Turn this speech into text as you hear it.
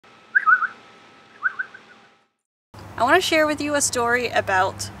I want to share with you a story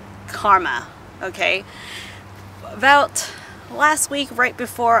about karma, okay? About last week, right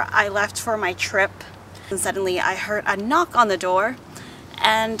before I left for my trip, and suddenly I heard a knock on the door,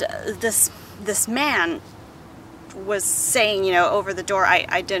 and this man was saying, you know, over the door,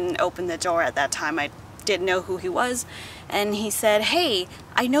 I didn't open the door at that time, I didn't know who he was, and he said, "Hey,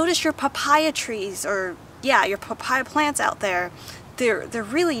 I noticed your papaya trees, or yeah, your papaya plants out there. They're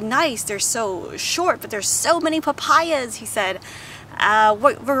really nice. They're so short, but there's so many papayas," he said.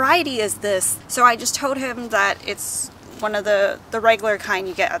 "What variety is this?" So I just told him that it's one of the regular kind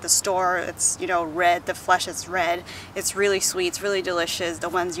you get at the store. It's, you know, red, the flesh is red. It's really sweet, it's really delicious, the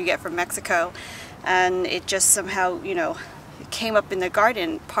ones you get from Mexico. And it just somehow, you know, it came up in the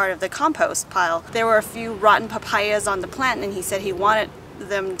garden, part of the compost pile. There were a few rotten papayas on the plant, and he said he wanted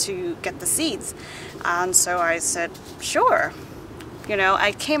them to get the seeds. And so I said, sure. You know,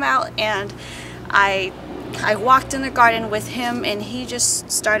 I came out and I walked in the garden with him, and he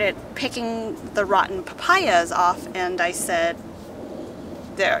just started picking the rotten papayas off, and I said,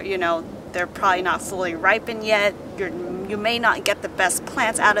 they're probably not fully ripened yet. You may not get the best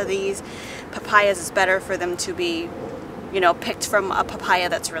plants out of these. Papayas is better for them to be, you know, picked from a papaya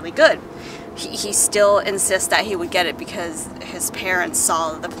that's really good. He still insists that he would get it because his parents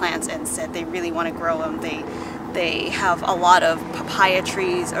saw the plants and said they really want to grow them. They have a lot of papaya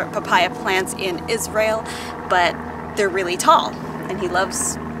trees or papaya plants in Israel, but they're really tall, and he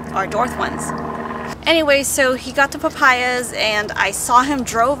loves our dwarf ones. Anyway, so he got the papayas, and I saw him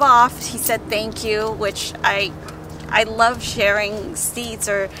drove off. He said thank you, which I love sharing seeds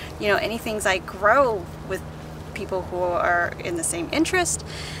or, you know, any things I grow with people who are in the same interest.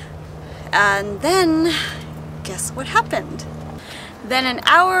 And then guess what happened? Then an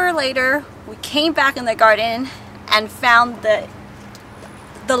hour later, we came back in the garden and found that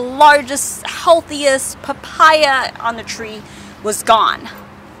the largest, healthiest papaya on the tree was gone.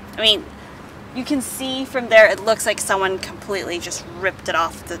 I mean, you can see from there, it looks like someone completely just ripped it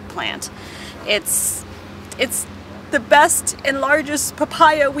off the plant. It's the best and largest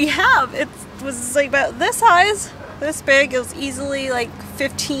papaya we have. It was like about this size, this big. It was easily like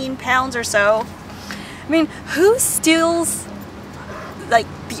 15 pounds or so. I mean, who steals like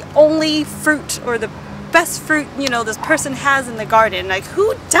the only fruit or the best fruit, you know, this person has in the garden? Like,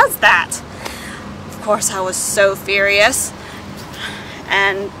 who does that? Of course, I was so furious,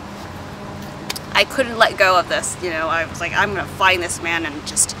 and I couldn't let go of this. You know, I was like, I'm gonna find this man and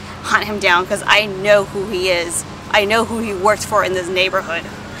just hunt him down, because I know who he is. I know who he works for in this neighborhood.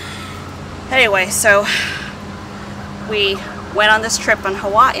 Anyway, so we went on this trip in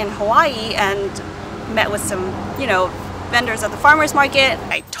Hawaii and met with some, you know, vendors at the farmer's market.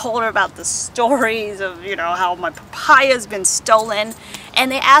 I told her about the stories of, you know, how my papaya's been stolen,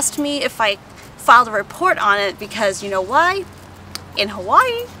 and they asked me if I filed a report on it, because you know why? In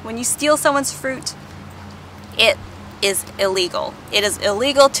Hawaii, when you steal someone's fruit, it is illegal. It is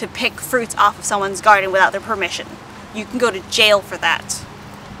illegal to pick fruits off of someone's garden without their permission. You can go to jail for that.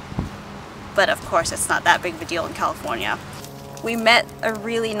 But of course, it's not that big of a deal in California. We met a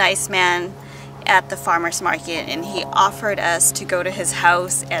really nice man at the farmer's market, and he offered us to go to his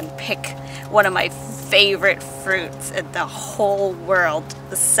house and pick one of my favorite fruits in the whole world,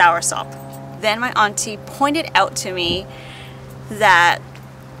 the soursop. Then my auntie pointed out to me that,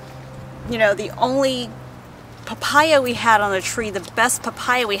 you know, the only papaya we had on the tree, the best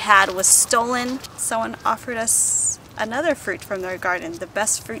papaya we had, was stolen. Someone offered us another fruit from their garden, the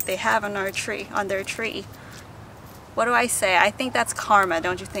best fruit they have on our tree, on their tree. What do I say? I think that's karma,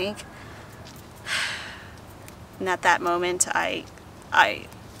 don't you think? And at that moment, I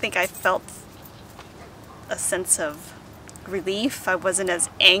think I felt a sense of relief. I wasn't as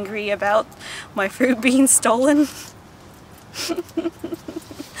angry about my fruit being stolen.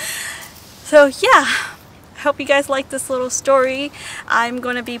 So yeah, I hope you guys like this little story. I'm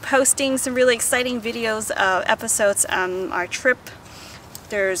going to be posting some really exciting videos, episodes on our trip.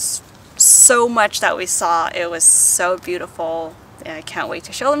 There's so much that we saw. It was so beautiful, and I can't wait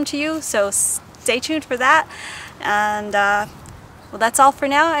to show them to you. So stay tuned for that. And well, that's all for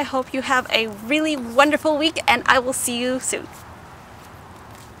now. I hope you have a really wonderful week, and I will see you soon.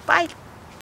 Bye.